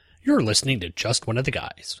You're listening to Just One of the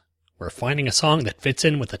Guys, where finding a song that fits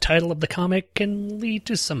in with the title of the comic can lead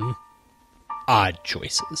to some odd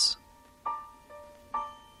choices.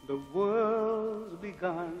 The world's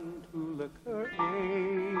begun to look her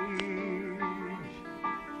age.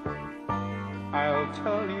 I'll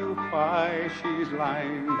tell you why she's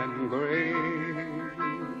lined and gray.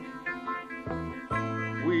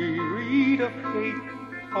 We read of fate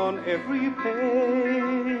on every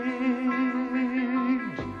page,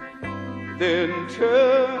 then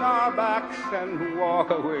turn our backs and walk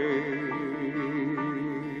away.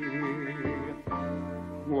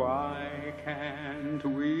 Why can't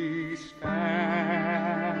we stand,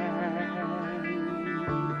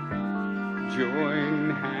 join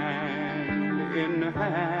hand in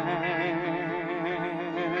hand?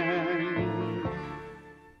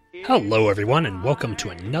 Hello everyone, and welcome to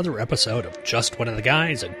another episode of Just One of the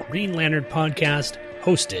Guys, a Green Lantern podcast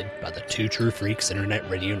hosted by the Two True Freaks Internet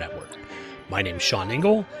Radio Network. My name's Sean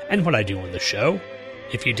Engel, and what I do on the show,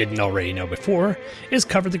 if you didn't already know before, is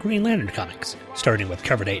cover the Green Lantern comics, starting with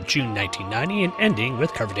cover date June 1990 and ending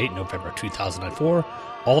with cover date November 2004,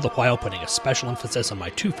 all the while putting a special emphasis on my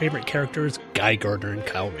two favorite characters, Guy Gardner and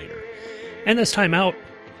Kyle Rayner. And this time out,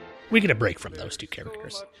 we get a break from those two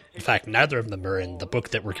characters. In fact, neither of them are in the book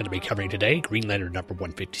that we're going to be covering today, Green Lantern number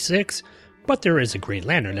 156, but there is a Green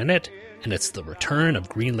Lantern in it, and it's the return of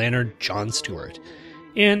Green Lantern John Stewart,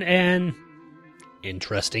 in an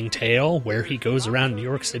interesting tale where he goes around New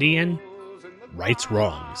York City and rights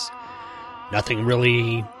wrongs. Nothing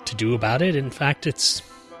really to do about it. In fact,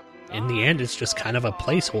 in the end, it's just kind of a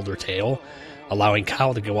placeholder tale, allowing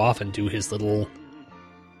Kyle to go off and do his little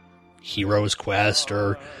hero's quest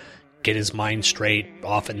or get his mind straight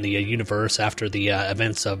off in the universe after the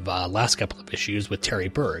events of last couple of issues with Terry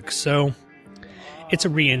Berg. So it's a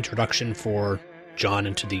reintroduction for John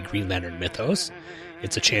into the Green Lantern mythos.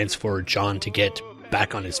 It's a chance for John to get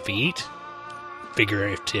back on his feet,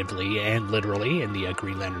 figuratively and literally, in the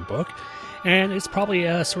Green Lantern book. And it's probably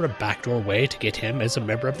a sort of backdoor way to get him as a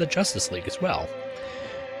member of the Justice League as well.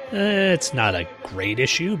 It's not a great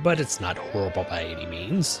issue, but it's not horrible by any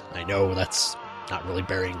means. I know that's not really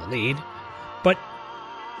bearing the lead, but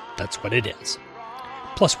that's what it is.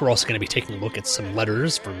 Plus, we're also going to be taking a look at some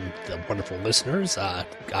letters from the wonderful listeners.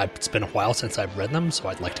 It's been a while since I've read them, so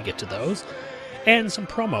I'd like to get to those. And some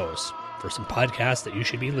promos for some podcasts that you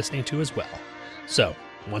should be listening to as well. So,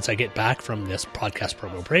 once I get back from this podcast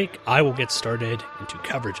promo break, I will get started into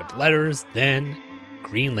coverage of letters, then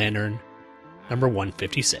Green Lantern number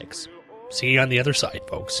 156. See you on the other side,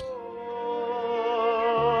 folks.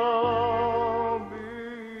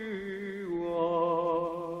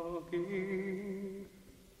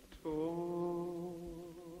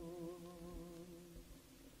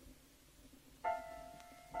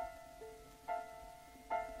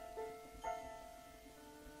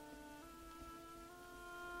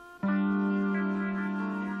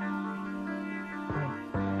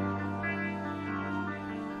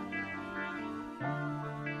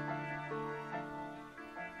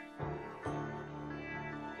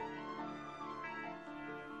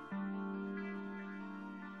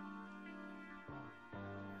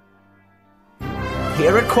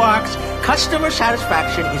 Here at Quark's, customer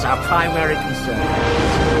satisfaction is our primary concern.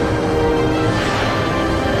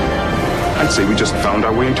 I'd say we just found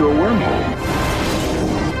our way into a wormhole.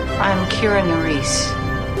 I'm Kira Nerys.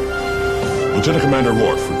 Lieutenant Commander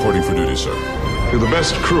Worf, reporting for duty, sir. You're the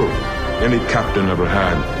best crew any captain ever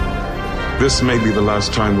had. This may be the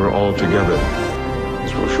last time we're all together.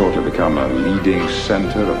 This will shortly become a leading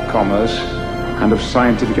center of commerce and of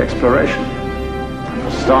scientific exploration. And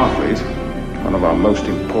for Starfleet, one of our most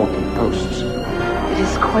important posts. It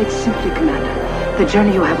is quite simply, Commander, the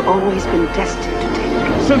journey you have always been destined to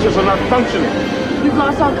take. Sensors are not functioning. We've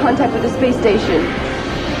lost all contact with the space station. What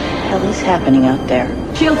the hell is happening out there?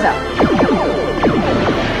 Shields up.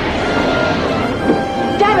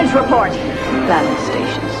 Damage report. Battle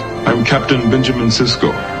stations. I'm Captain Benjamin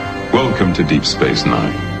Sisko. Welcome to Deep Space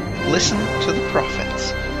Nine. Listen to the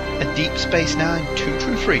Prophets, a Deep Space Nine Two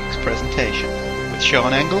True Freaks presentation with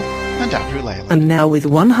Sean Engel and Andrew Leyland. And now with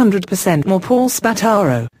 100% more Paul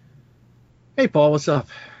Spataro. Hey Paul, what's up?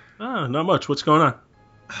 Not much. What's going on?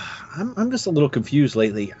 I'm just a little confused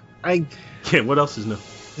lately. What else is new?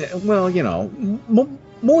 Well,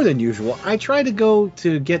 more than usual. I tried to go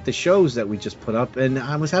to get the shows that we just put up, and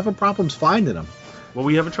I was having problems finding them. What were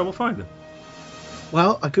you having trouble finding?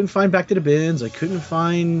 Well, I couldn't find Back to the Bins. I couldn't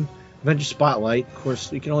find Avenger Spotlight. Of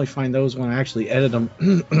course, you can only find those when I actually edit them.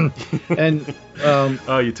 And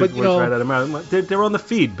you took the words right out of my mouth. They're on the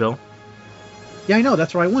feed, Bill. Yeah, I know.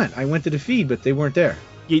 That's where I went. I went to the feed, but they weren't there.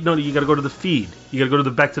 You got to go to the feed. You got to go to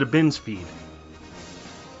the Back to the Bins feed.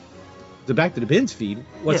 The Back to the Bins feed?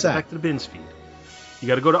 What's that? Back to the Bins feed. You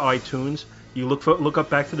got to go to iTunes. You look up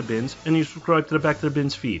Back to the Bins, and you subscribe to the Back to the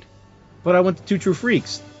Bins feed. But I went to Two True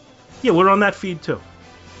Freaks. Yeah, we're on that feed too.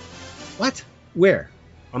 What? Where?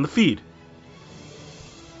 On the feed.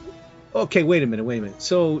 Okay, wait a minute.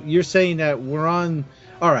 So you're saying that we're on...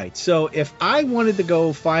 All right, so if I wanted to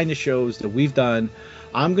go find the shows that we've done,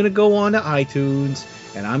 I'm going to go on to iTunes,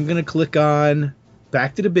 and I'm going to click on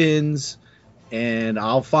Back to the Bins, and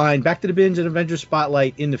I'll find Back to the Bins and Avengers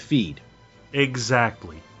Spotlight in the feed.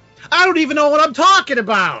 Exactly. I don't even know what I'm talking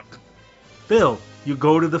about! Bill, you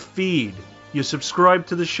go to the feed. You subscribe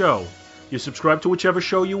to the show. You subscribe to whichever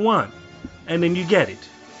show you want. And then you get it.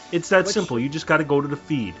 It's that simple. You just got to go to the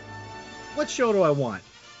feed. What show do I want?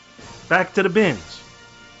 Back to the Bins.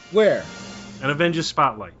 Where? And Avengers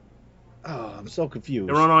Spotlight. Oh, I'm so confused.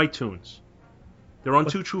 They're on iTunes. They're on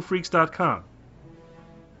twotruefreaks.com.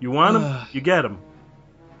 You want them? You get them.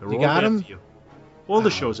 They're you all got there them? for you. All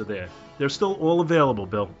the shows are there. They're still all available,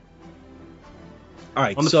 Bill. All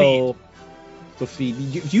right, on the so the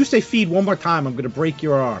feed. If you say feed one more time, I'm going to break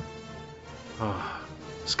your arm.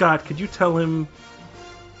 Scott, could you tell him?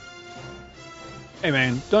 Hey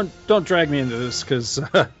man, don't drag me into this because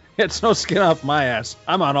it's no skin off my ass.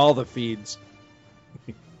 I'm on all the feeds.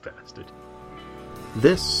 Bastard.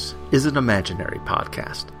 This is an imaginary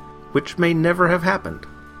podcast, which may never have happened.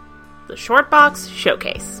 The Shortbox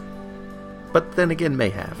Showcase. But then again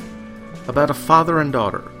may have. About a father and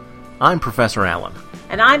daughter. I'm Professor Allen.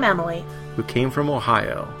 And I'm Emily. Who came from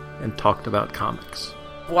Ohio and talked about comics.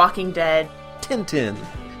 Walking Dead. Tintin.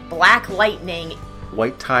 Black Lightning.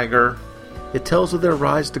 White Tiger. It tells of their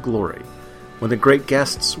rise to glory, when the great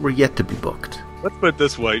guests were yet to be booked. Let's put it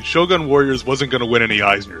this way, Shogun Warriors wasn't going to win any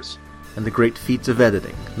Eisners. And the great feats of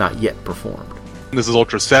editing not yet performed. This is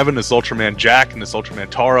Ultra 7, this is Ultraman Jack, and this Ultraman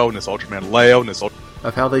Taro, and this Ultraman Leo, and this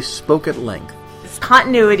of how they spoke at length. This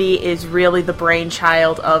continuity is really the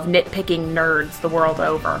brainchild of nitpicking nerds the world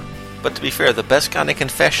over. But to be fair, the best kind of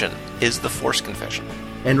confession is the Force confession.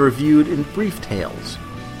 And reviewed in brief tales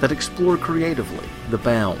that explore creatively the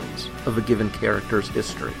bounds of a given character's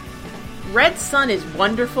history. Red Sun is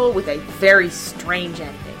wonderful with a very strange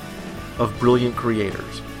ending. Of brilliant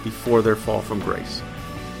creators before their fall from grace.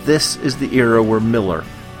 This is the era where Miller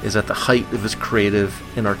is at the height of his creative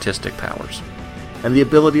and artistic powers, and the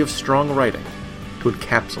ability of strong writing to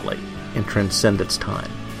encapsulate and transcend its time.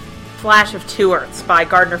 Flash of Two Earths by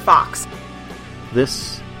Gardner Fox.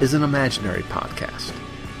 This is an imaginary podcast.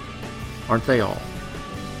 Aren't they all?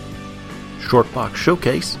 Shortbox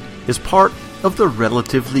Showcase is part of the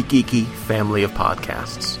Relatively Geeky family of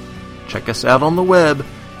podcasts. Check us out on the web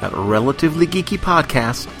at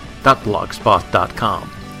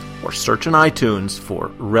relativelygeekypodcast.blogspot.com or search in iTunes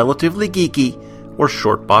for Relatively Geeky or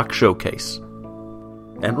Shortbox Showcase.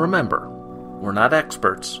 And remember, we're not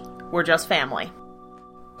experts. We're just family.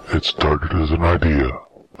 It started as an idea,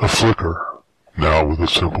 a flicker. Now with a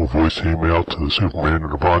simple voice email to the Superman in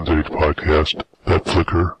the Bronze Age podcast, that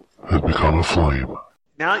flicker has become a flame.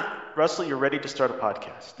 Now, Russell, you're ready to start a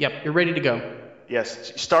podcast. Yep, you're ready to go.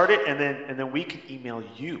 Yes, start it, and then we can email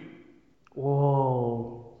you.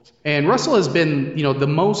 Whoa. And Russell has been, the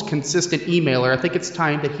most consistent emailer. I think it's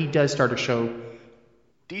time that he does start a show.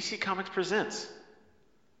 DC Comics Presents.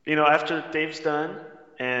 After Dave's done,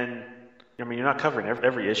 and you're not covering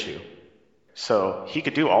every issue, so he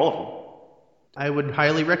could do all of them. I would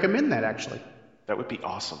highly recommend that, actually. That would be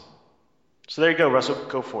awesome. So there you go, Russell.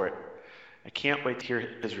 Go for it. I can't wait to hear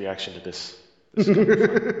his reaction to this.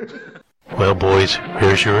 Well, boys,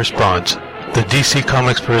 here's your response. The DC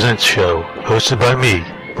Comics Presents show, hosted by me,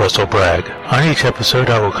 Russell Bragg. On each episode,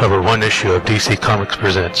 I will cover one issue of DC Comics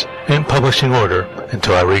Presents, in publishing order,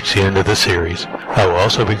 until I reach the end of the series. I will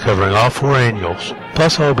also be covering all 4 annuals.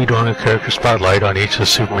 Plus, I will be doing a character spotlight on each of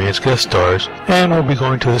Superman's guest stars, and we'll be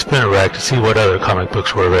going to the spinner rack to see what other comic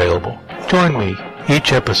books were available. Join me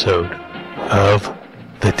each episode of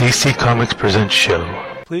the DC Comics Presents show.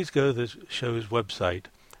 Please go to the show's website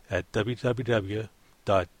at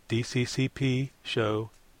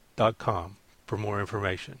www.dccpshow.com for more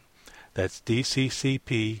information. That's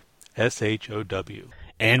DCCPSHOW.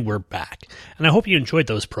 And we're back. And I hope you enjoyed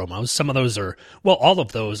those promos. Some of those are, all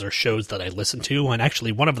of those are shows that I listen to, and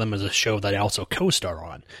actually one of them is a show that I also co-star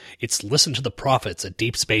on. It's Listen to the Prophets, a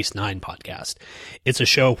Deep Space Nine podcast. It's a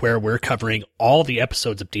show where we're covering all the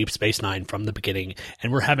episodes of Deep Space Nine from the beginning,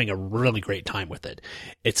 and we're having a really great time with it.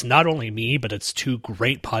 It's not only me, but it's 2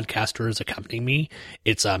 great podcasters accompanying me.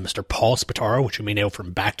 It's Mr. Paul Spataro, which you may know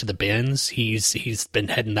from Back to the Bins. He's been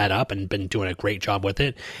heading that up and been doing a great job with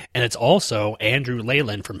it. And it's also Andrew Lele,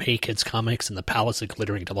 Lynn from Hey Kids Comics and the Palace of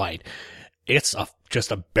Glittering Delight. It's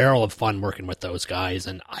just a barrel of fun working with those guys,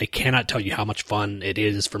 and I cannot tell you how much fun it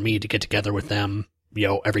is for me to get together with them,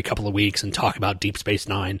 every couple of weeks and talk about Deep Space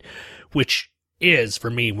Nine, which is, for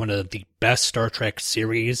me, one of the best Star Trek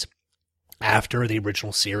series after the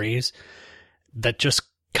original series that just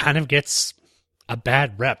kind of gets a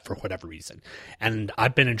bad rep for whatever reason. And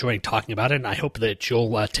I've been enjoying talking about it, and I hope that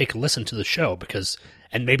you'll take a listen to the show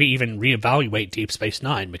and maybe even reevaluate Deep Space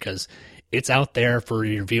Nine, because it's out there for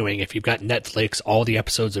your viewing. If you've got Netflix, all the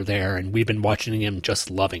episodes are there, and we've been watching them, just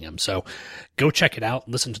loving them. So go check it out.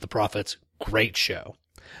 Listen to the Prophets. Great show.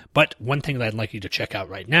 But one thing that I'd like you to check out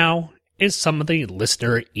right now is some of the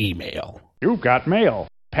listener email. You've got mail.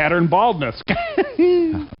 Pattern baldness.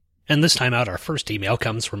 And this time out, our first email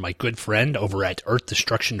comes from my good friend over at Earth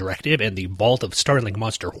Destruction Directive and the Vault of Startling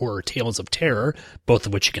Monster Horror Tales of Terror, both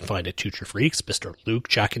of which you can find at Two True Freaks, Mr. Luke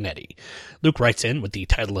Giaconetti. Luke writes in with the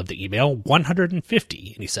title of the email,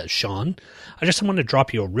 150, and he says, Sean, I just want to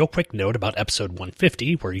drop you a real quick note about episode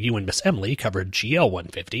 150, where you and Miss Emily covered GL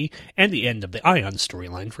 150 and the end of the Ion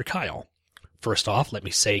storyline for Kyle. First off, let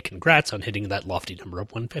me say congrats on hitting that lofty number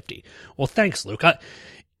of 150. Well, thanks, Luke.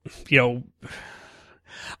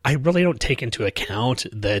 I really don't take into account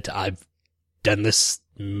that I've done this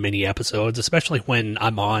many episodes, especially when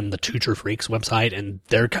I'm on the Two True Freaks website, and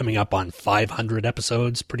they're coming up on 500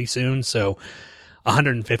 episodes pretty soon, so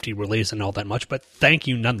 150 really isn't all that much, but thank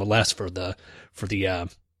you nonetheless for the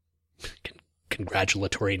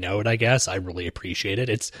congratulatory note, I guess. I really appreciate it.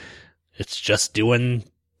 It's just doing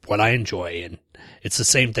what I enjoy, and it's the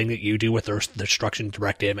same thing that you do with Earth Destruction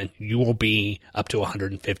Directive, and you will be up to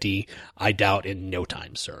 150, I doubt, in no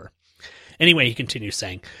time, sir. Anyway, he continues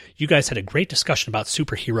saying, you guys had a great discussion about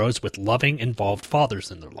superheroes with loving, involved fathers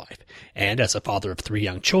in their life. And as a father of 3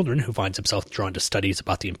 young children who finds himself drawn to studies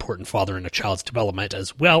about the important father in a child's development,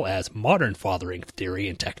 as well as modern fathering theory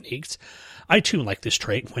and techniques, I too like this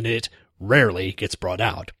trait when it rarely gets brought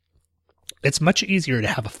out. It's much easier to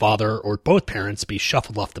have a father or both parents be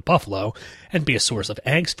shuffled off the buffalo and be a source of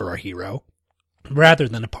angst for our hero, rather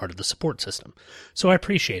than a part of the support system. So I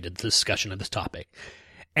appreciated the discussion of this topic.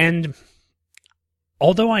 And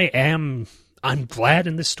although I'm glad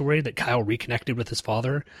in this story that Kyle reconnected with his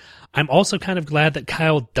father, I'm also kind of glad that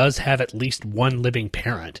Kyle does have at least one living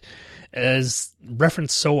parent. As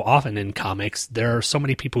referenced so often in comics, there are so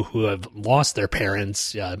many people who have lost their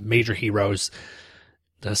parents, major heroes.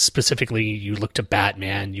 Specifically, you look to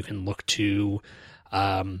Batman, you can look to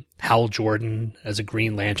Hal Jordan as a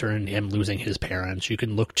Green Lantern, him losing his parents. You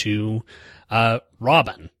can look to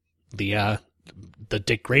Robin, the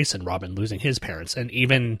Dick Grayson Robin losing his parents. And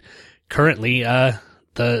even currently, I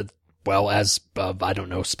don't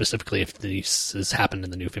know specifically if this has happened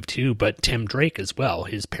in the New 52, but Tim Drake as well,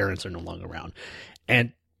 his parents are no longer around.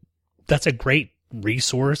 And that's a great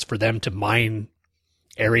resource for them to mine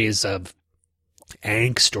areas of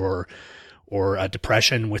angst or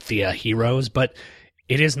depression with the heroes, but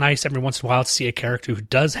it is nice every once in a while to see a character who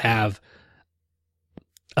does have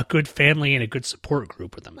a good family and a good support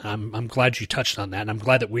group with them. I'm glad you touched on that, and I'm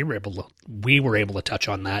glad that we were able to touch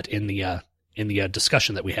on that in the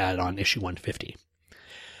discussion that we had on issue 150.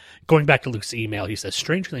 Going back to Luke's email, he says,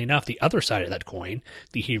 strangely enough, the other side of that coin,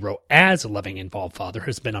 the hero as a loving, involved father,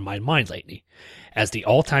 has been on my mind lately, as the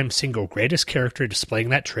all-time single greatest character displaying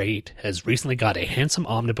that trait has recently got a handsome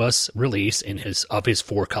omnibus release of his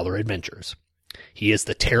 4-color adventures. He is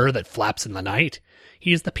the terror that flaps in the night.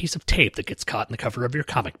 He is the piece of tape that gets caught in the cover of your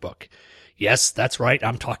comic book. Yes, that's right,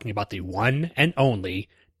 I'm talking about the one and only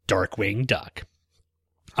Darkwing Duck.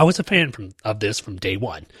 I was a fan of this from day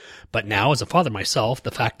one, but now, as a father myself,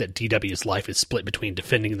 the fact that DW's life is split between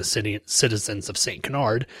defending the citizens of St.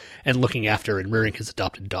 Canard and looking after and rearing his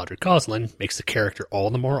adopted daughter Goslin makes the character all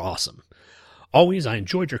the more awesome. Always, I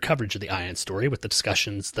enjoyed your coverage of the Ion story with the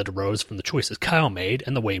discussions that arose from the choices Kyle made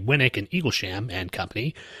and the way Winnick and Eaglesham and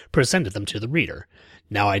company presented them to the reader.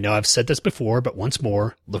 Now, I know I've said this before, but once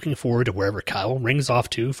more, looking forward to wherever Kyle rings off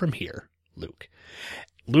to from here. Luke,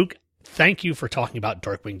 thank you for talking about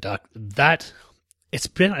Darkwing Duck. It's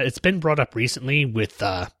been brought up recently with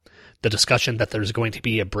the discussion that there's going to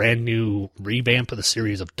be a brand new revamp of the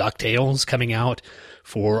series of DuckTales coming out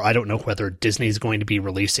for, I don't know whether Disney's going to be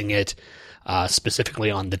releasing it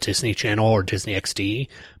specifically on the Disney Channel or Disney XD,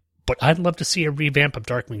 but I'd love to see a revamp of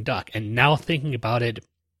Darkwing Duck. And now thinking about it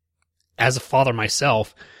as a father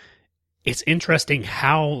myself, it's interesting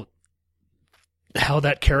how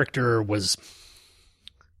that character was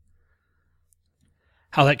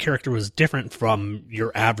different from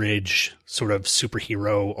your average sort of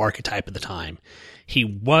superhero archetype at the time. He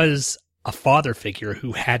was a father figure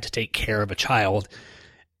who had to take care of a child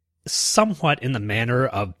somewhat in the manner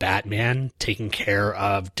of Batman taking care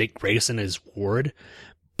of Dick Grayson as Ward,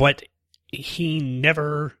 but he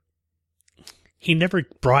never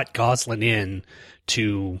brought Gosalyn in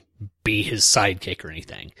to be his sidekick or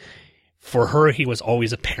anything. For her, he was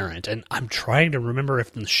always a parent, and I'm trying to remember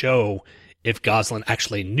if in the show, if Gosalyn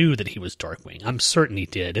actually knew that he was Darkwing. I'm certain he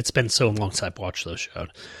did. It's been so long since I've watched those shows.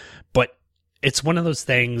 But it's one of those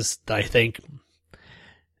things that I think,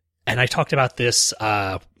 and I talked about this,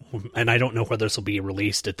 and I don't know whether this will be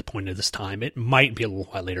released at the point of this time. It might be a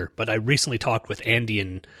little while later, but I recently talked with Andy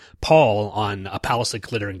and Paul on A Palace of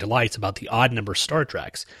Glittering Delights about the odd number Star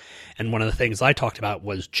Treks. And one of the things I talked about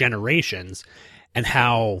was Generations and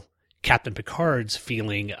how Captain Picard's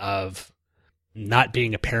feeling of not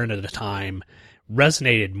being a parent at the time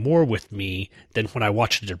resonated more with me than when I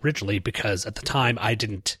watched it originally, because at the time I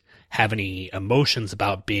didn't have any emotions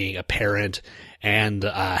about being a parent and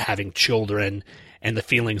having children and the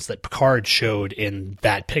feelings that Picard showed in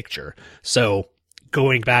that picture. So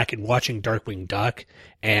going back and watching Darkwing Duck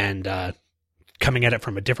and coming at it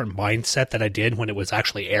from a different mindset than I did when it was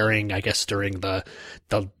actually airing, I guess, during the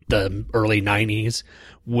early 90s,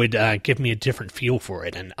 would give me a different feel for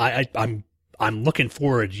it. And I'm looking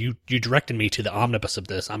forward. You directed me to the omnibus of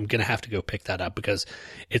this. I'm going to have to go pick that up because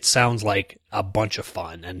it sounds like a bunch of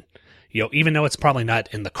fun. And, even though it's probably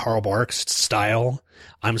not in the Karl Barks style,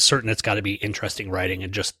 I'm certain it's got to be interesting writing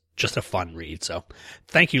and just a fun read. So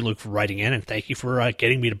thank you, Luke, for writing in, and thank you for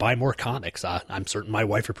getting me to buy more comics. I'm certain my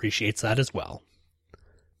wife appreciates that as well.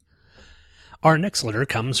 Our next letter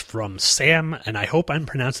comes from Sam, and I hope I'm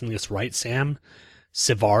pronouncing this right, Sam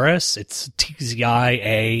Sivaris. It's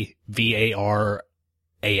Tziavaras.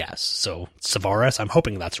 So Sivaris, I'm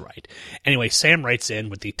hoping that's right. Anyway, Sam writes in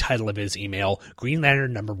with the title of his email, Green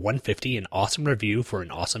Lantern number 150, an awesome review for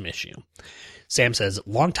an awesome issue. Sam says,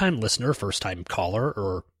 longtime listener, first time caller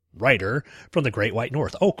or writer from the Great White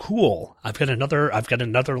North. Oh, cool. I've got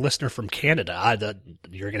another listener from Canada.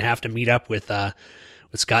 You're going to have to meet up with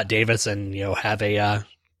Scott Davis and, have a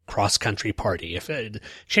cross-country party.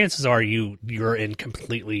 Chances are you're in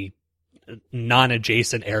completely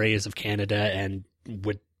non-adjacent areas of Canada and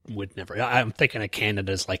would never. I'm thinking of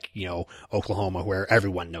Canada as like, Oklahoma, where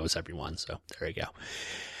everyone knows everyone. So there you go.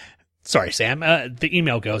 Sorry, Sam. The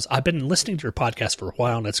email goes, I've been listening to your podcast for a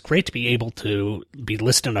while, and it's great to be able to be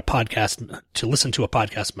listening to a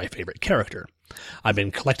podcast of my favorite character. I've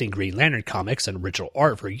been collecting Green Lantern comics and original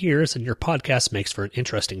art for years, and your podcast makes for an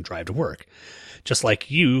interesting drive to work. Just like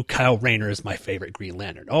you, Kyle Rayner is my favorite Green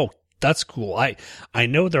Lantern. Oh, that's cool. I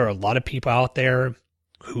know there are a lot of people out there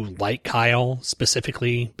who like Kyle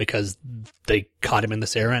specifically because they caught him in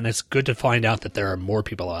this era, and it's good to find out that there are more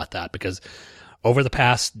people about that, because over the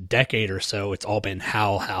past decade or so, it's all been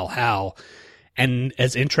Hal. And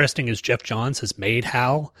as interesting as Jeff Johns has made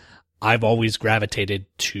Hal, I've always gravitated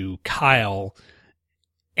to Kyle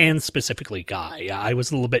and specifically Guy. I was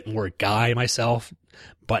a little bit more Guy myself,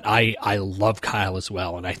 but I love Kyle as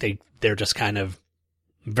well, and I think they're just kind of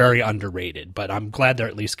very underrated. But I'm glad they're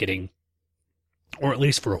at least getting, or at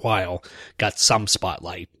least for a while, got some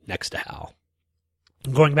spotlight next to Hal.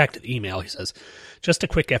 Going back to the email, he says, just a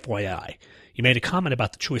quick FYI. You made a comment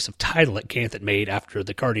about the choice of title that Ganthet made after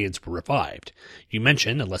the Guardians were revived. You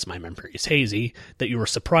mentioned, unless my memory is hazy, that you were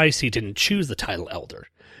surprised he didn't choose the title Elder.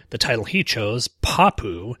 The title he chose,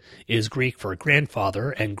 Papu, is Greek for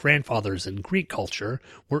grandfather, and grandfathers in Greek culture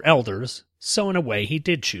were elders, so in a way he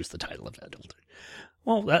did choose the title of Elder.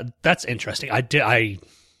 Well, that's interesting. I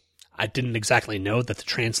didn't exactly know that the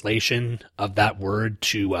translation of that word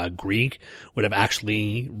to Greek would have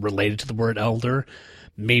actually related to the word elder.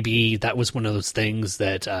 Maybe that was one of those things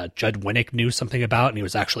that Judd Winnick knew something about, and he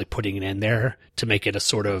was actually putting it in there to make it a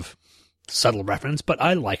sort of subtle reference. But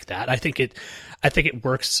I like that. I think it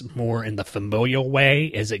works more in the familial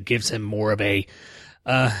way, as it gives him more of a,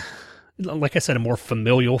 like I said, a more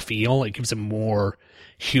familial feel. It gives him more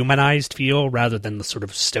humanized feel rather than the sort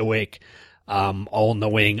of stoic,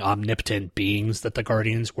 all-knowing, omnipotent beings that the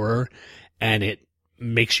Guardians were. And it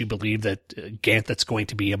makes you believe that Ganthet's going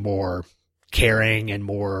to be a more caring and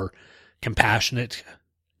more compassionate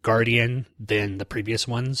Guardian than the previous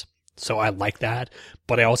ones. So I like that.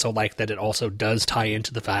 But I also like that it also does tie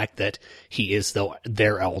into the fact that he is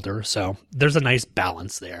their elder. So there's a nice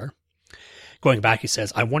balance there. Going back, he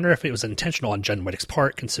says, I wonder if it was intentional on Judd Winnick's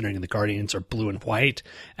part, considering the Guardians are blue and white,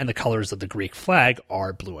 and the colors of the Greek flag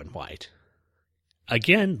are blue and white.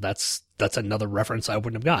 Again, that's another reference I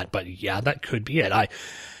wouldn't have got. But yeah, that could be it. I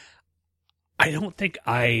don't think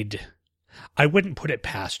I wouldn't put it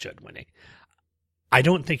past Judd Winnick. I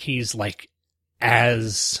don't think he's like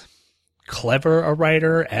as clever a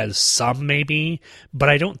writer as some may be, but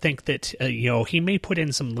I don't think that, he may put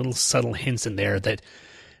in some little subtle hints in there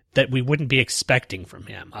that we wouldn't be expecting from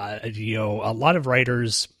him. A lot of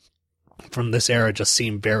writers from this era just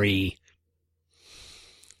seem very,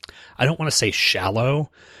 I don't want to say shallow,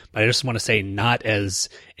 but I just want to say not as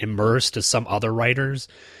immersed as some other writers.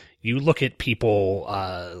 You look at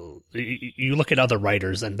people, you look at other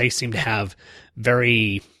writers, and they seem to have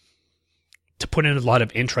to put in a lot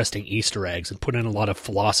of interesting Easter eggs and put in a lot of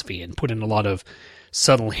philosophy and put in a lot of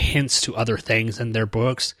subtle hints to other things in their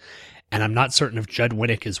books. And I'm not certain if Judd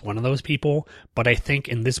Winick is one of those people, but I think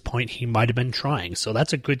in this point he might have been trying. So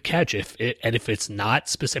that's a good catch. If it's not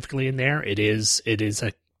specifically in there, it is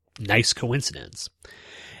a nice coincidence.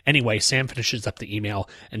 Anyway, Sam finishes up the email.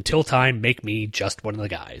 Until time, make me just one of the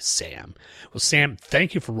guys, Sam. Well, Sam,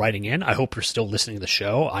 thank you for writing in. I hope you're still listening to the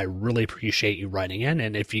show. I really appreciate you writing in.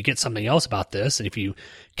 And if you get something else about this, and if you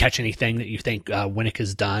catch anything that you think Winick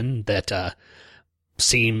has done that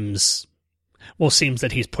seems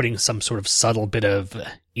that he's putting some sort of subtle bit of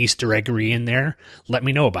Easter eggery in there, let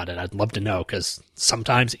me know about it. I'd love to know, because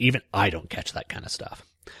sometimes even I don't catch that kind of stuff.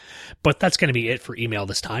 But that's going to be it for email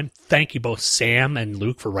this time. Thank you both, Sam and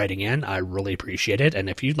Luke, for writing in. I really appreciate it. And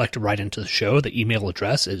if you'd like to write into the show, the email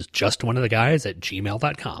address is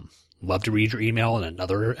justoneoftheguys@gmail.com. Love to read your email in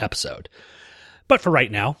another episode. But for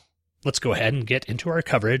right now, let's go ahead and get into our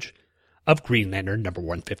coverage of Green Lantern number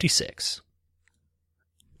 156.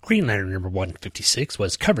 Green Lantern number 156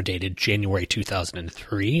 was cover dated January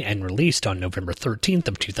 2003 and released on November 13th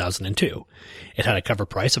of 2002. It had a cover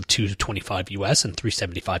price of $225 US and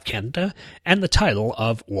 $375 Canada, and the title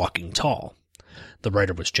of Walking Tall. The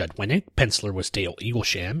writer was Judd Winick, penciler was Dale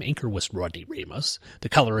Eaglesham, inker was Rodney Ramos, the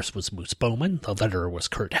colorist was Moose Bowman, the letterer was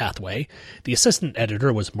Kurt Hathaway, the assistant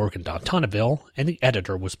editor was Morgan D'Antonaville, and the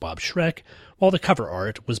editor was Bob Schreck, while the cover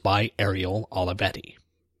art was by Ariel Olivetti.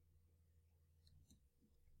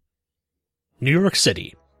 New York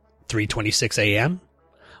City, 3:26 a.m.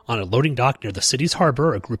 On a loading dock near the city's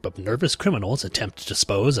harbor, a group of nervous criminals attempt to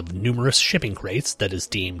dispose of numerous shipping crates that is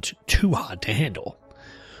deemed too hot to handle.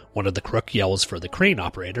 One of the crook yells for the crane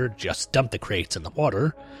operator to just dump the crates in the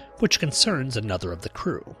water, which concerns another of the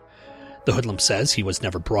crew. The hoodlum says he was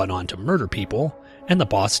never brought on to murder people, and the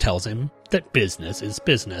boss tells him that business is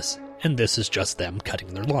business, and this is just them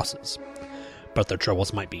cutting their losses. But their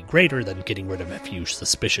troubles might be greater than getting rid of a few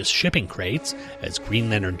suspicious shipping crates, as Green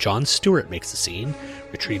Lantern John Stewart makes the scene,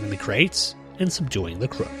 retrieving the crates and subduing the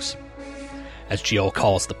crooks. As Gio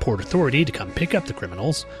calls the Port Authority to come pick up the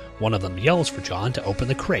criminals, one of them yells for John to open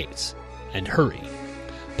the crates, and hurry.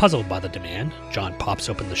 Puzzled by the demand, John pops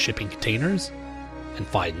open the shipping containers and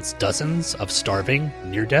finds dozens of starving,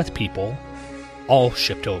 near-death people, all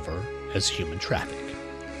shipped over as human traffic.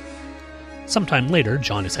 Sometime later,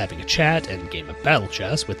 John is having a chat and game of battle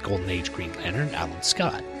chess with Golden Age Green Lantern Alan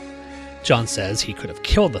Scott. John says he could have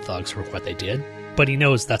killed the thugs for what they did, but he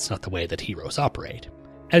knows that's not the way that heroes operate.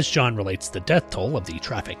 As John relates the death toll of the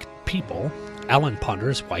trafficked people, Alan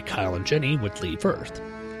ponders why Kyle and Jenny would leave Earth.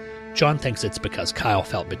 John thinks it's because Kyle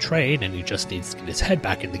felt betrayed and he just needs to get his head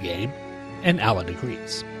back in the game, and Alan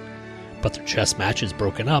agrees. But their chess match is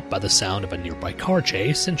broken up by the sound of a nearby car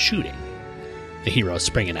chase and shooting. The heroes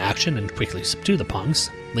spring in action and quickly subdue the punks,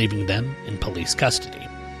 leaving them in police custody.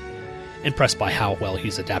 Impressed by how well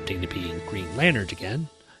he's adapting to being Green Lantern again,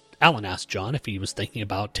 Alan asks John if he was thinking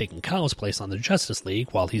about taking Kyle's place on the Justice League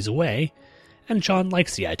while he's away, and John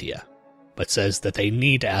likes the idea, but says that they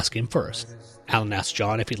need to ask him first. Alan asks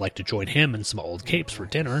John if he'd like to join him and some old capes for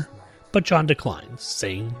dinner, but John declines,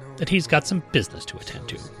 saying that he's got some business to attend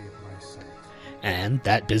to. And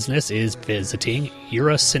that business is visiting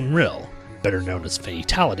Ira Sinril, better known as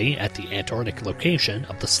Fatality, at the Antarctic location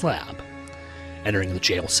of the Slab. Entering the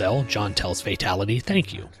jail cell, John tells Fatality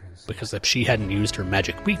thank you, because if she hadn't used her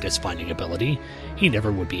magic weakness-finding ability, he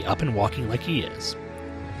never would be up and walking like he is.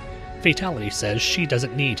 Fatality says she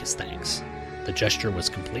doesn't need his thanks. The gesture was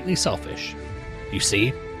completely selfish. You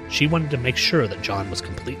see, she wanted to make sure that John was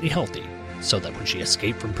completely healthy, so that when she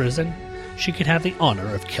escaped from prison, she could have the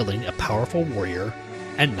honor of killing a powerful warrior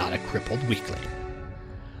and not a crippled weakling.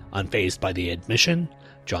 Unfazed by the admission,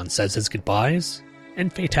 John says his goodbyes,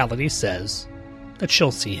 and Fatality says that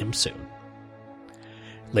she'll see him soon.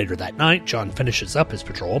 Later that night, John finishes up his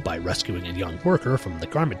patrol by rescuing a young worker from the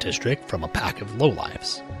garment district from a pack of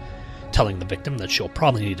lowlifes. Telling the victim that she'll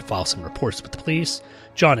probably need to file some reports with the police,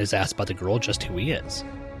 John is asked by the girl just who he is.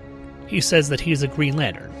 He says that he is a Green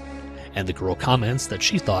Lantern, and the girl comments that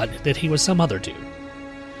she thought that he was some other dude.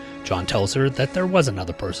 John tells her that there was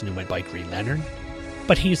another person who went by Green Lantern,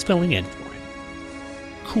 but he's filling in for him.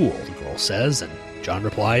 Cool, the girl says, and John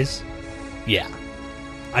replies, yeah,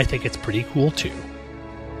 I think it's pretty cool too.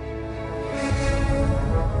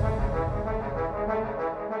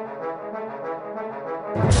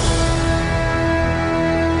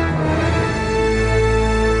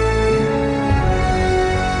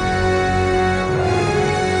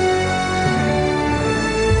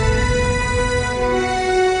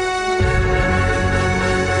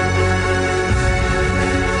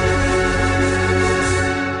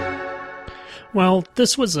 Well,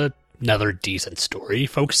 this was another decent story,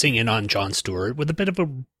 focusing in on John Stewart with a bit of a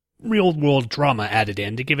real-world drama added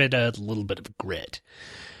in to give it a little bit of grit.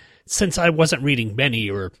 Since I wasn't reading many,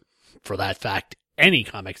 or for that fact, any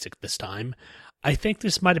comics at this time, I think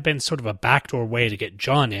this might have been sort of a backdoor way to get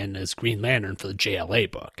John in as Green Lantern for the JLA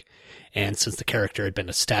book. And since the character had been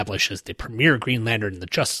established as the premier Green Lantern in the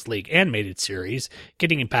Justice League animated series,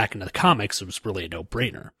 getting him back into the comics was really a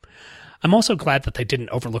no-brainer. I'm also glad that they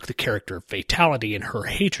didn't overlook the character of Fatality and her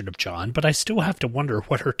hatred of John, but I still have to wonder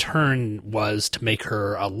what her turn was to make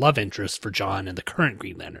her a love interest for John in the current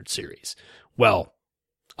Green Lantern series. Well,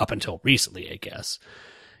 up until recently, I guess.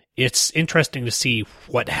 It's interesting to see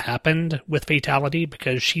what happened with Fatality,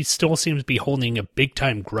 because she still seems to be holding a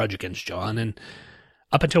big-time grudge against John, and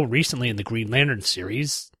up until recently in the Green Lantern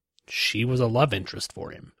series, she was a love interest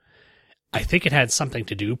for him. I think it had something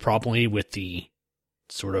to do probably with the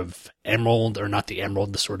sort of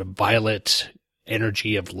the sort of violet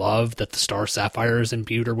energy of love that the Star Sapphires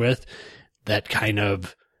imbued her with, that kind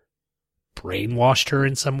of brainwashed her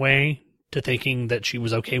in some way to thinking that she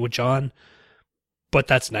was okay with John. But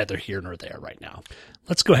that's neither here nor there right now.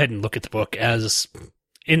 Let's go ahead and look at the book as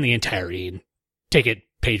in the entirety and take it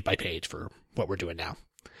page by page for what we're doing now.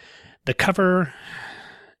 The cover,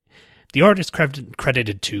 the art is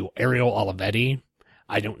credited to Ariel Olivetti.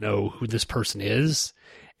 I don't know who this person is.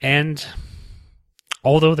 And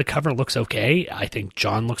although the cover looks okay, I think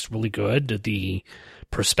John looks really good. The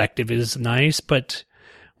perspective is nice, but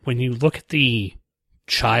when you look at the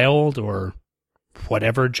child or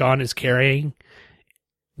whatever John is carrying,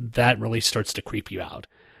 that really starts to creep you out.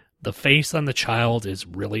 The face on the child is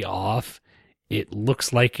really off. It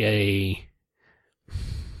looks like it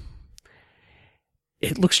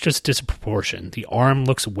looks just disproportionate. The arm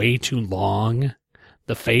looks way too long.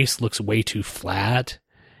 The face looks way too flat.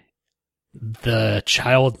 The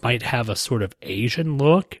child might have a sort of Asian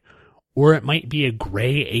look, or it might be a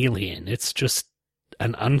gray alien. It's just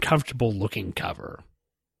an uncomfortable looking cover.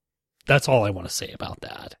 That's all I want to say about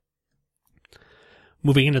that.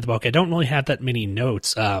 Moving into the book, I don't really have that many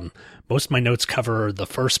notes. Most of my notes cover the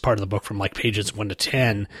first part of the book from like pages 1 to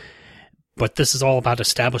 10, but this is all about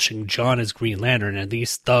establishing John as Green Lantern and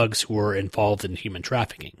these thugs who are involved in human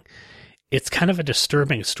trafficking. It's kind of a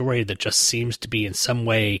disturbing story that just seems to be in some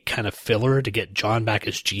way kind of filler to get John back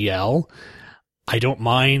as GL. I don't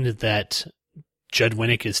mind that Judd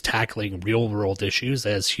Winick is tackling real-world issues,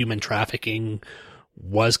 as human trafficking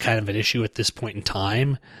was kind of an issue at this point in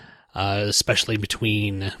time, especially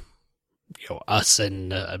between us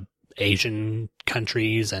and Asian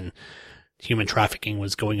countries, and human trafficking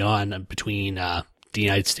was going on between the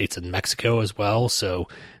United States and Mexico as well. So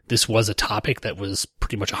this was a topic that was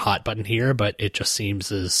pretty much a hot button here, but it just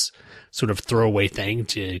seems as sort of throwaway thing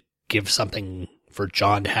to give something for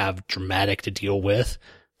John to have dramatic to deal with,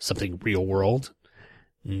 something real world.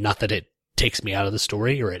 Not that it takes me out of the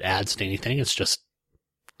story or it adds to anything. It's just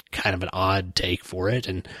kind of an odd take for it,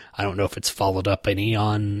 and I don't know if it's followed up any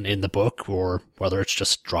on in the book or whether it's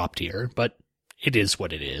just dropped here, but it is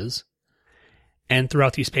what it is. And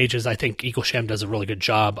throughout these pages, I think Eaglesham does a really good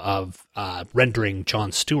job of rendering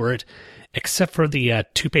John Stewart, except for the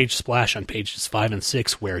 2-page splash on pages 5 and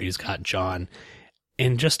 6 where he's got John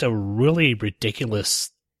in just a really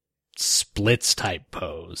ridiculous splits type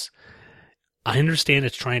pose. I understand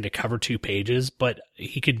it's trying to cover 2 pages, but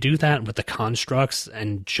he could do that with the constructs,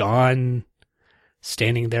 and John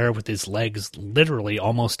standing there with his legs literally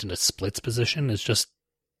almost in a splits position is just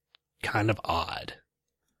kind of odd.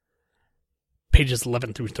 Pages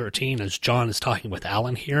 11 through 13, as John is talking with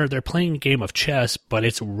Alan here, they're playing a game of chess, but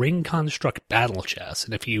it's ring construct battle chess.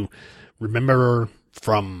 And if you remember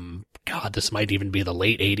from, God, this might even be the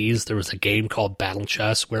late 80s, there was a game called Battle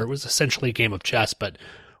Chess where it was essentially a game of chess, but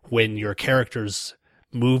when your characters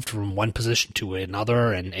moved from one position to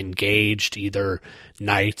another and engaged either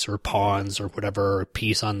knights or pawns or whatever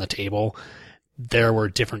piece on the table, there were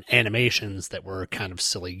different animations that were kind of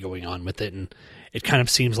silly going on with it, and it kind of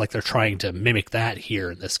seems like they're trying to mimic that here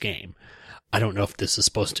in this game. I don't know if this is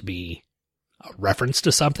supposed to be a reference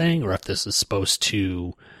to something or if this is supposed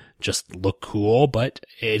to just look cool, but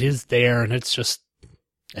it is there, and it's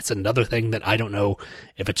another thing that I don't know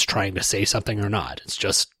if it's trying to say something or not. It's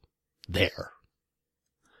just there.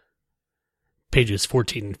 Pages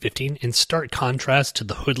 14 and 15, in stark contrast to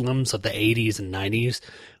the hoodlums of the 80s and 90s,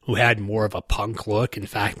 who had more of a punk look. In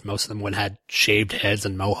fact, most of them had shaved heads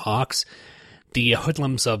and mohawks. The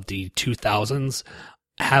hoodlums of the 2000s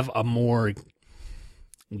have a more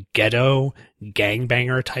ghetto,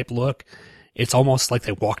 gangbanger type look. It's almost like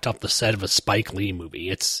they walked off the set of a Spike Lee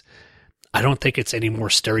movie. I don't think it's any more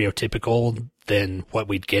stereotypical than what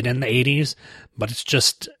we'd get in the 80s, but it's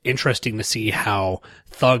just interesting to see how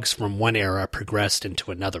thugs from one era progressed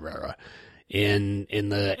into another era. In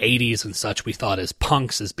the 80s and such, we thought as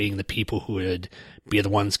punks as being the people who would be the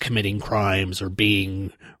ones committing crimes or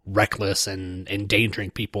being reckless and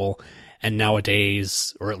endangering people. And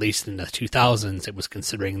nowadays, or at least in the 2000s, it was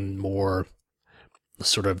considering more the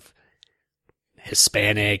sort of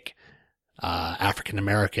Hispanic,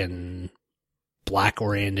 African-American,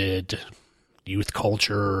 black-oriented youth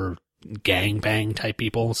culture, gangbang type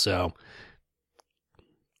people. So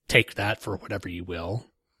take that for whatever you will.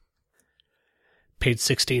 Page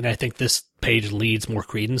 16, I think this page leads more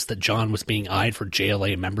credence that John was being eyed for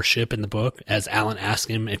JLA membership in the book, as Alan asked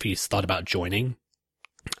him if he's thought about joining.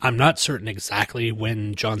 I'm not certain exactly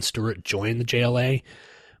when Jon Stewart joined the JLA,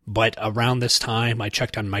 but around this time, I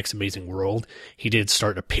checked on Mike's Amazing World, he did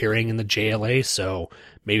start appearing in the JLA, so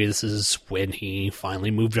maybe this is when he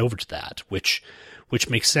finally moved over to that, which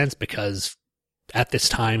makes sense because at this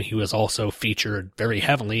time he was also featured very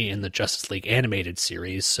heavily in the Justice League animated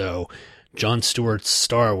series, so Jon Stewart's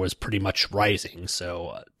star was pretty much rising,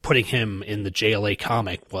 so putting him in the JLA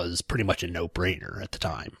comic was pretty much a no-brainer at the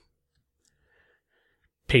time.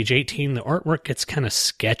 Page 18, the artwork gets kind of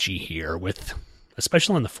sketchy here, with,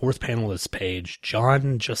 especially on the fourth panel of this page,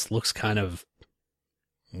 John just looks kind of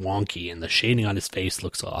wonky, and the shading on his face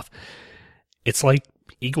looks off. It's like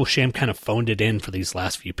Eaglesham kind of phoned it in for these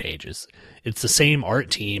last few pages. It's the same art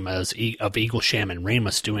team of Eaglesham and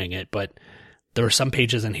Ramus doing it, but there are some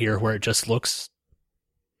pages in here where it just looks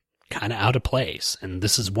kind of out of place, and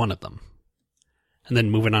this is one of them. And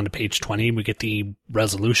then moving on to page 20, we get the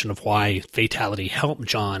resolution of why Fatality helped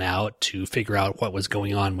John out to figure out what was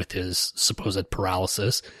going on with his supposed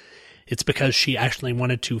paralysis. It's because she actually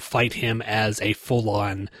wanted to fight him as a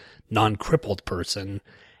full-on, non-crippled person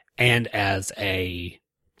and as a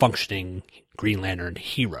functioning Green Lantern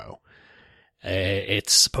hero.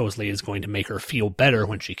 It supposedly is going to make her feel better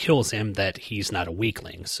when she kills him that he's not a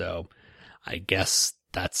weakling. So I guess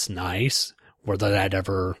that's nice. Whether that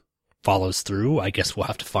ever follows through, I guess we'll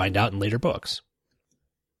have to find out in later books.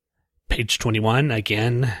 Page 21,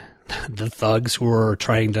 again, the thugs who are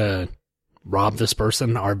trying to rob this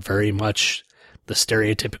person are very much the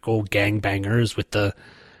stereotypical gangbangers with the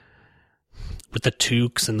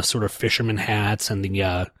toques and the sort of fisherman hats and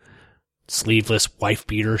the sleeveless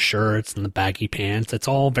wife-beater shirts and the baggy pants. It's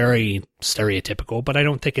all very stereotypical, but I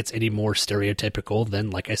don't think it's any more stereotypical than,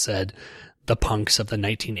 like I said, the punks of the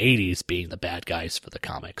 1980s being the bad guys for the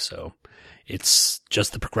comic. So it's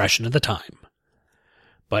just the progression of the time.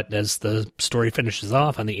 But as the story finishes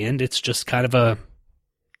off, on the end, it's just kind of a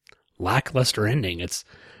lackluster ending. It's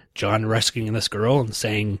John rescuing this girl and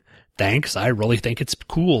saying, "Thanks, I really think it's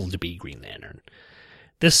cool to be Green Lantern."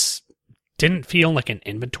 This didn't feel like an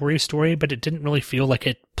inventory story, but it didn't really feel like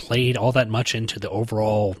it played all that much into the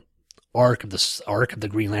overall arc of the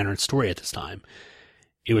Green Lantern story at this time.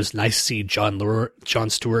 It was nice to see Jon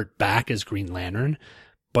Stewart back as Green Lantern,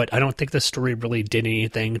 but I don't think the story really did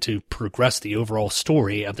anything to progress the overall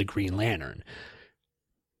story of the Green Lantern.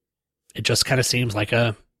 It just kind of seems like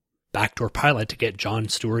a backdoor pilot to get Jon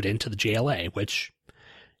Stewart into the JLA, which,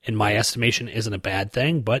 in my estimation, isn't a bad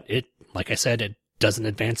thing, but it, like I said, it doesn't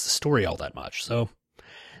advance the story all that much. So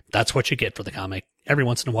that's what you get for the comic. Every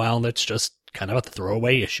once in a while, it's just kind of a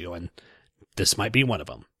throwaway issue, and this might be one of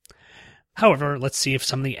them. However, let's see if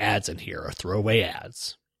some of the ads in here are throwaway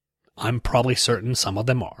ads. I'm probably certain some of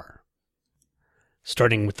them are.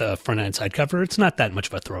 Starting with the front and side cover, it's not that much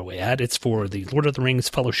of a throwaway ad. It's for the Lord of the Rings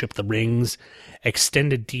Fellowship of the Rings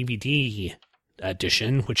extended DVD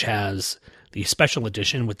edition, which has the special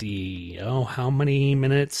edition with the, how many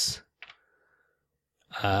minutes?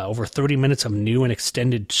 Over 30 minutes of new and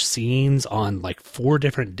extended scenes on like 4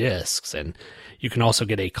 different discs. And you can also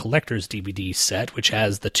get a collector's DVD set, which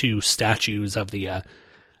has the 2 statues of the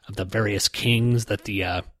various kings that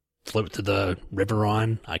the float to the river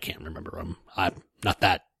on. I can't remember them. I'm not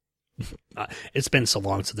that. It's been so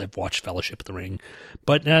long since I've watched Fellowship of the Ring.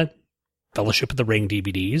 But Fellowship of the Ring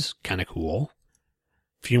DVDs, kind of cool.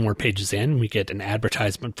 A few more pages in, we get an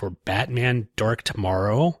advertisement for Batman Dark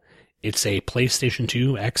Tomorrow. It's a PlayStation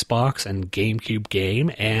 2, Xbox, and GameCube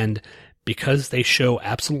game, and because they show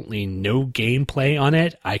absolutely no gameplay on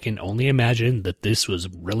it, I can only imagine that this was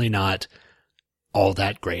really not all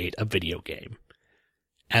that great a video game,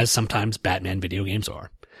 as sometimes Batman video games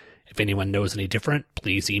are. If anyone knows any different,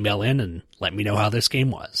 please email in and let me know how this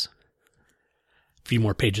game was. A few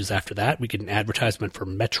more pages after that, we get an advertisement for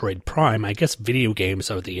Metroid Prime. I guess video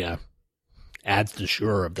games are the ads du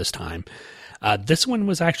jour of this time. This one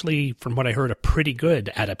was actually, from what I heard, a pretty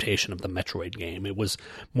good adaptation of the Metroid game. It was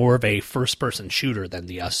more of a first-person shooter than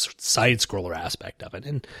the side-scroller aspect of it.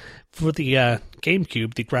 And for the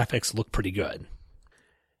GameCube, the graphics look pretty good.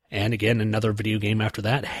 And again, another video game after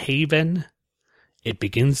that, Haven. It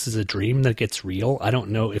begins as a dream that gets real. I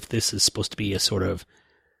don't know if this is supposed to be a sort of...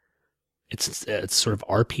 It's sort of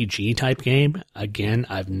RPG-type game. Again,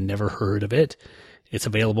 I've never heard of it. It's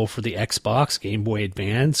available for the Xbox, Game Boy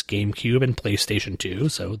Advance, GameCube, and PlayStation 2,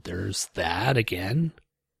 so there's that again.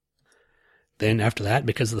 Then after that,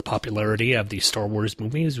 because of the popularity of the Star Wars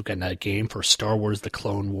movies, we've got a game for Star Wars The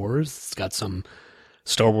Clone Wars. It's got some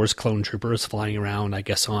Star Wars clone troopers flying around, I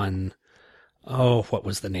guess on... Oh, what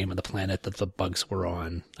was the name of the planet that the bugs were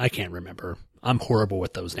on? I can't remember. I'm horrible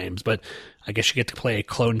with those names, but I guess you get to play a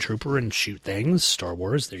clone trooper and shoot things. Star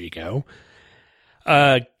Wars, there you go.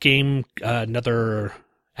 Another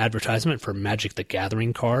advertisement for Magic the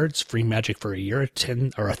Gathering cards, free Magic for a year,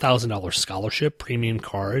 $1,000 scholarship, premium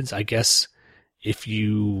cards. I guess if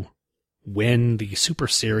you win the Super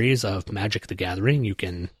Series of Magic the Gathering, you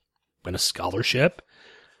can win a scholarship.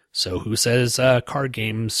 So who says card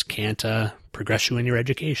games can't progress you in your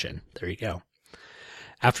education? There you go.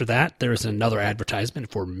 After that, there's another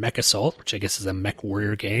advertisement for Mech Assault, which I guess is a Mech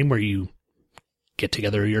Warrior game where you get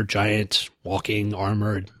together your giant walking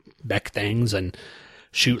armored mech things and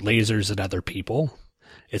shoot lasers at other people.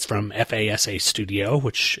 It's from FASA Studio,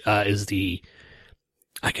 which is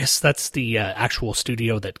I guess that's the actual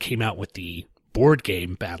studio that came out with the board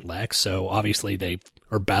game Battle X. So obviously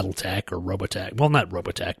or Battletech or Robotech. Well, not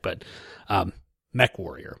Robotech, but Mech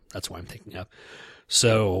Warrior. That's what I'm thinking of.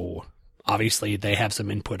 So obviously they have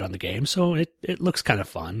some input on the game, so it looks kind of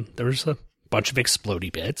fun. There's a bunch of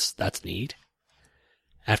explodey bits. That's neat.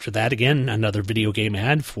 After that, again, another video game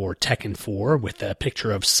ad for Tekken 4 with a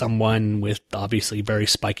picture of someone with obviously very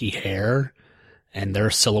spiky hair and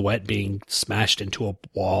their silhouette being smashed into a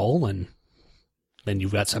wall. And then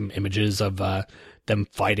you've got some images of them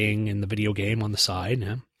fighting in the video game on the side.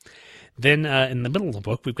 Yeah. Then in the middle of the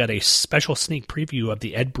book, we've got a special sneak preview of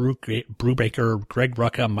the Ed Brubaker, Greg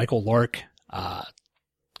Rucka, Michael Lark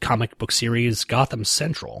comic book series Gotham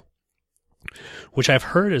Central, which I've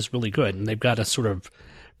heard is really good. And they've got a sort of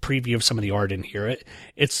preview of some of the art in here.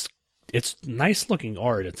 It's nice looking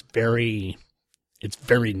art. It's very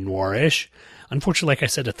noirish. Unfortunately, like I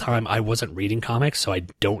said at the time, I wasn't reading comics, so I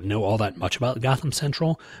don't know all that much about Gotham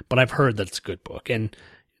Central, but I've heard that it's a good book. And,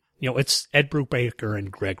 it's Ed Brubaker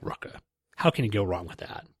and Greg Rucka. How can you go wrong with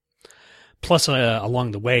that? Plus,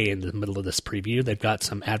 along the way, in the middle of this preview, they've got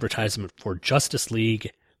some advertisement for Justice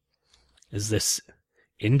League. Is this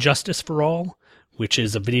Injustice for All? Which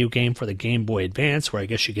is a video game for the Game Boy Advance, where I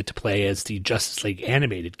guess you get to play as the Justice League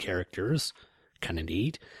animated characters. Kind of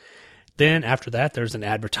neat. Then after that, there's an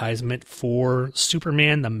advertisement for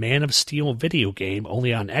Superman the Man of Steel video game,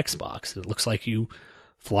 only on Xbox. It looks like you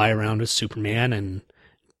fly around as Superman and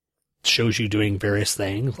shows you doing various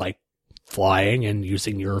things, like flying and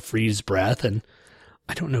using your freeze breath. And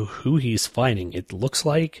I don't know who he's fighting. It looks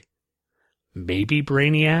like maybe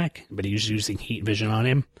Brainiac, but he's using heat vision on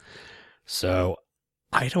him. So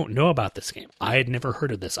I don't know about this game. I had never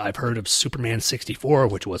heard of this. I've heard of Superman 64,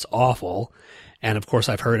 which was awful. And of course,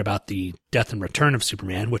 I've heard about the Death and Return of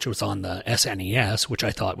Superman, which was on the SNES, which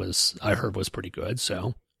I heard was pretty good.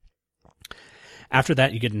 So after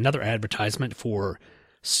that, you get another advertisement for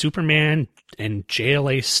Superman and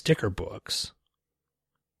JLA sticker books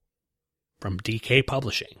from DK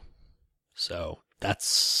Publishing. So that's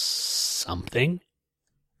something.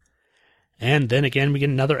 And then again, we get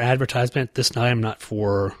another advertisement, this time not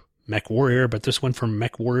for Mech Warrior, but this one from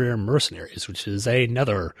Mech Warrior Mercenaries, which is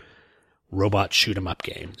another robot shoot-'em-up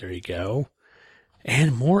game. There you go.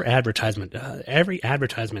 And more advertisement. Every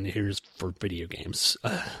advertisement here is for video games.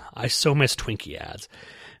 I so miss Twinkie ads.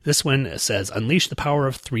 This one says, unleash the power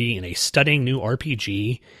of 3 in a stunning new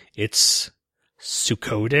RPG. It's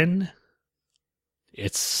Suikoden.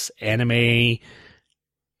 It's anime,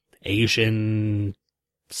 Asian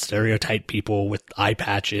stereotype people with eye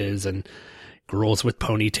patches and girls with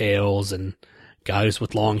ponytails and guys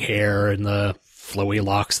with long hair and the flowy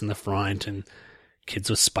locks in the front and kids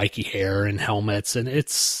with spiky hair and helmets, and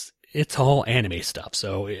it's all anime stuff.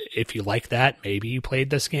 So if you like that, maybe you played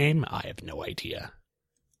this game. I have no idea.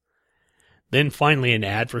 Then finally an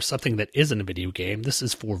ad for something that isn't a video game. This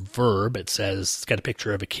is for Verb. It's got a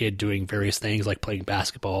picture of a kid doing various things like playing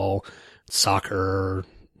basketball, soccer,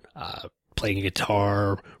 playing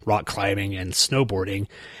guitar, rock climbing, and snowboarding.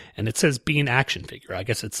 And it says be an action figure. I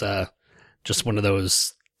guess it's just one of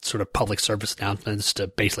those sort of public service announcements to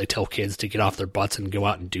basically tell kids to get off their butts and go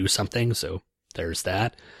out and do something. So there's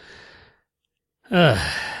that.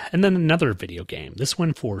 And then another video game. This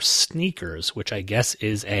one for Sneakers, which I guess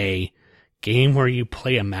is a game where you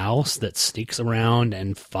play a mouse that sneaks around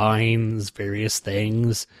and finds various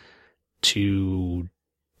things to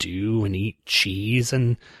do and eat cheese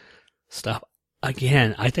and stuff.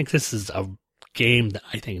 Again, I think this is a game that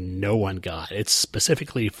I think no one got. It's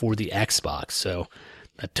specifically for the Xbox, so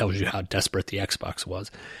that tells you how desperate the Xbox was.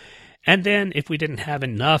 And then, if we didn't have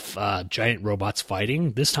enough giant robots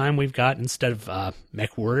fighting, this time we've got, instead of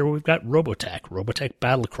MechWarrior, we've got Robotech. Robotech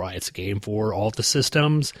Battlecry. It's a game for all the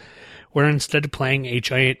systems, where instead of playing a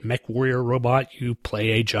giant MechWarrior robot, you play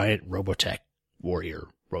a giant Robotech Warrior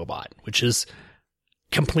robot, which is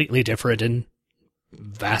completely different and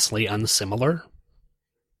vastly unsimilar,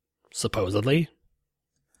 supposedly.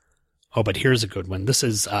 Oh, but here's a good one. This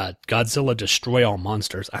is Godzilla Destroy All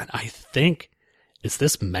Monsters. And I think, is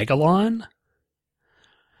this Megalon?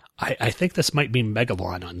 I think this might be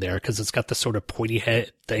Megalon on there, because it's got the sort of pointy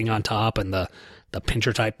head thing on top and the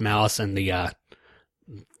pincher-type mouse and the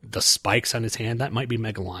spikes on his hand. That might be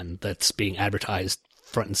Megalon that's being advertised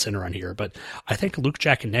front and center on here. But I think Luke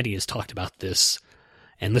Giaconetti has talked about this,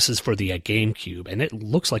 and this is for the GameCube, and it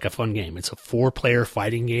looks like a fun game. It's a 4-player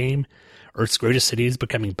fighting game. Earth's greatest cities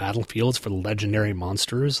becoming battlefields for the legendary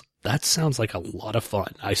monsters. That sounds like a lot of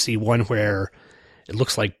fun. I see one where it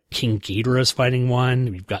looks like King Ghidorah is fighting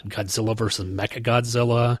one. We've got Godzilla versus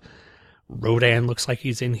Mechagodzilla. Rodan looks like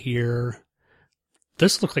he's in here.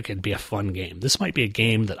 This looks like it'd be a fun game. This might be a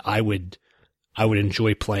game that I would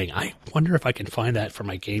enjoy playing. I wonder if I can find that for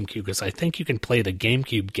my GameCube, because I think you can play the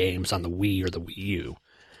GameCube games on the Wii or the Wii U.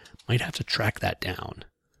 Might have to track that down.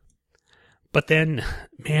 But then,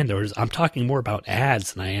 man, I'm talking more about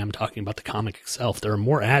ads than I am talking about the comic itself. There are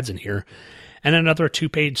more ads in here. And another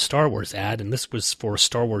 2-page Star Wars ad, and this was for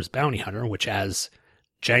Star Wars Bounty Hunter, which has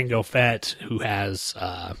Jango Fett, who has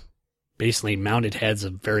basically mounted heads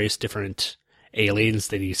of various different aliens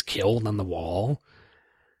that he's killed on the wall.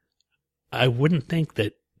 I wouldn't think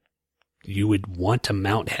that you would want to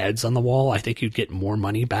mount heads on the wall. I think you'd get more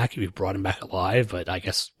money back if you brought him back alive, but I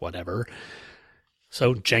guess whatever.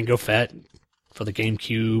 So Jango Fett for the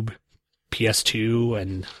GameCube, PS2,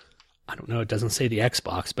 and I don't know, it doesn't say the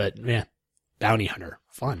Xbox, but yeah, Bounty Hunter,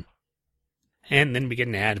 fun. And then we get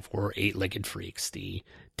an ad for 8-Legged Freaks, the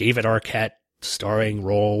David Arquette starring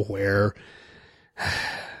role where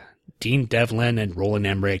Dean Devlin and Roland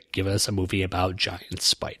Emmerich give us a movie about giant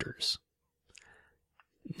spiders.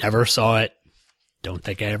 Never saw it. Don't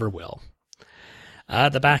think I ever will.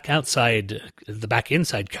 The back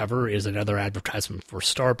inside cover is another advertisement for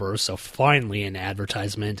Starburst. So finally an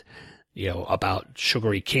advertisement, about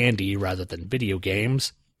sugary candy rather than video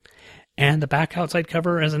games. And the back outside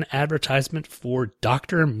cover is an advertisement for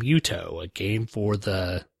Dr. Muto, a game for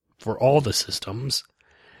all the systems.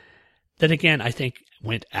 That again, I think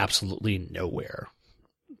went absolutely nowhere.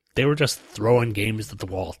 They were just throwing games at the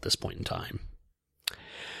wall at this point in time.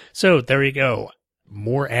 So there you go.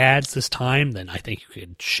 More ads this time than I think you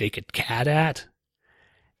could shake a cat at.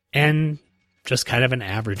 And just kind of an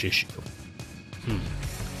average issue.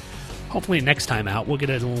 Hopefully next time out we'll get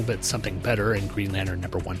a little bit something better in Green Lantern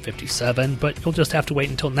number 157, but you'll just have to wait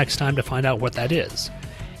until next time to find out what that is.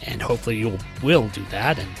 And hopefully you will do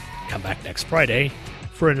that and come back next Friday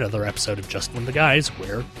for another episode of Just One of the Guys,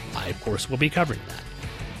 where I, of course, will be covering that.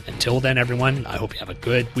 Until then, everyone, I hope you have a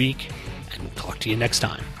good week, and we'll talk to you next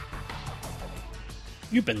time.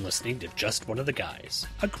 You've been listening to Just One of the Guys,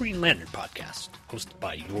 a Green Lantern podcast, hosted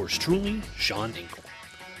by yours truly, Sean Engel.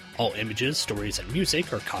 All images, stories, and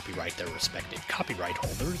music are copyright their respective copyright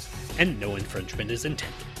holders, and no infringement is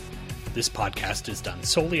intended. This podcast is done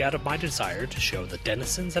solely out of my desire to show the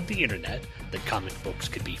denizens of the internet that comic books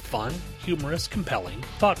could be fun, humorous, compelling,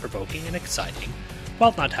 thought-provoking, and exciting,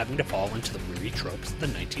 while not having to fall into the weary tropes of the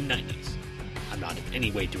 1990s. I'm not in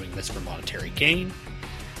any way doing this for monetary gain,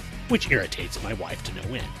 which irritates my wife to no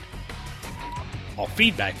end. All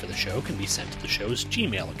feedback for the show can be sent to the show's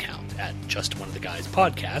Gmail account at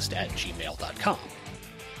justoneoftheguyspodcast@gmail.com.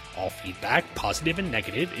 All feedback, positive and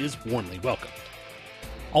negative, is warmly welcomed.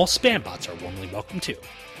 All spam bots are warmly welcome too,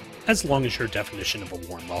 as long as your definition of a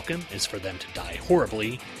warm welcome is for them to die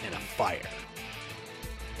horribly in a fire.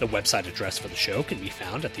 The website address for the show can be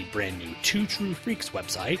found at the brand new Two True Freaks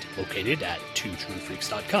website, located at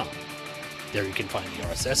twotruefreaks.com. There you can find the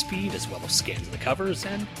RSS feed, as well as scans of the covers,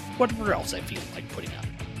 and whatever else I feel like putting out.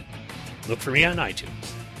 Look for me on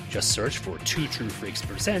iTunes. Just search for Two True Freaks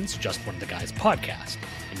Presents Just One of the Guys podcast,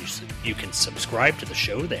 and you can subscribe to the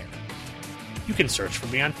show there. You can search for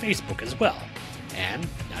me on Facebook as well, and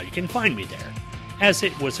now you can find me there, as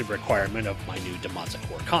it was a requirement of my new Demaza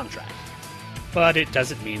Corps contract. But it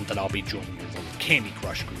doesn't mean that I'll be joining your little Candy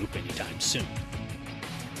Crush group anytime soon.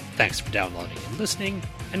 Thanks for downloading and listening,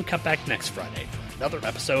 and come back next Friday for another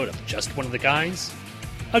episode of Just One of the Guys,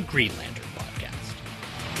 a Green Lantern podcast.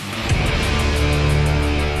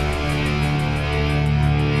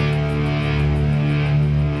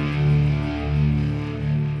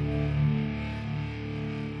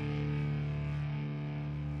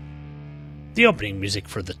 The opening music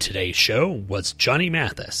for the Today Show was Johnny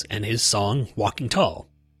Mathis and his song Walking Tall,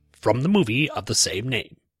 from the movie of the same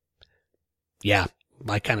name. Yeah,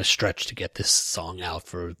 I kind of stretched to get this song out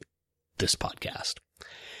for this podcast.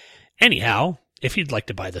 Anyhow, if you'd like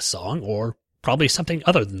to buy this song, or probably something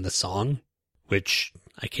other than the song, which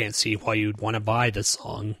I can't see why you'd want to buy this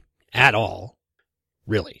song at all,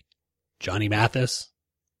 really, Johnny Mathis,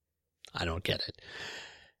 I don't get it.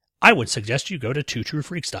 I would suggest you go to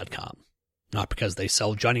twotruefreaks.com. Not because they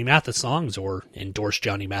sell Johnny Mathis songs or endorse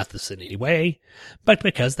Johnny Mathis in any way, but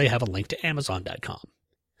because they have a link to Amazon.com.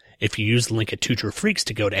 If you use the link at Two True Freaks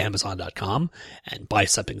to go to Amazon.com and buy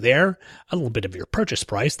something there, a little bit of your purchase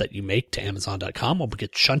price that you make to Amazon.com will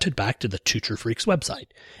get shunted back to the Two True Freaks website.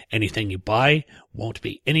 Anything you buy won't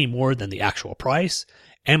be any more than the actual price.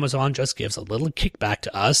 Amazon just gives a little kickback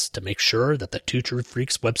to us to make sure that the Two True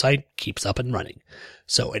Freaks website keeps up and running.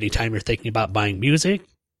 So anytime you're thinking about buying music,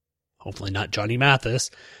 hopefully not Johnny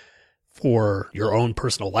Mathis, for your own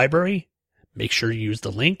personal library, make sure you use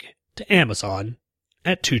the link to Amazon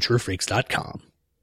at twotruefreaks.com.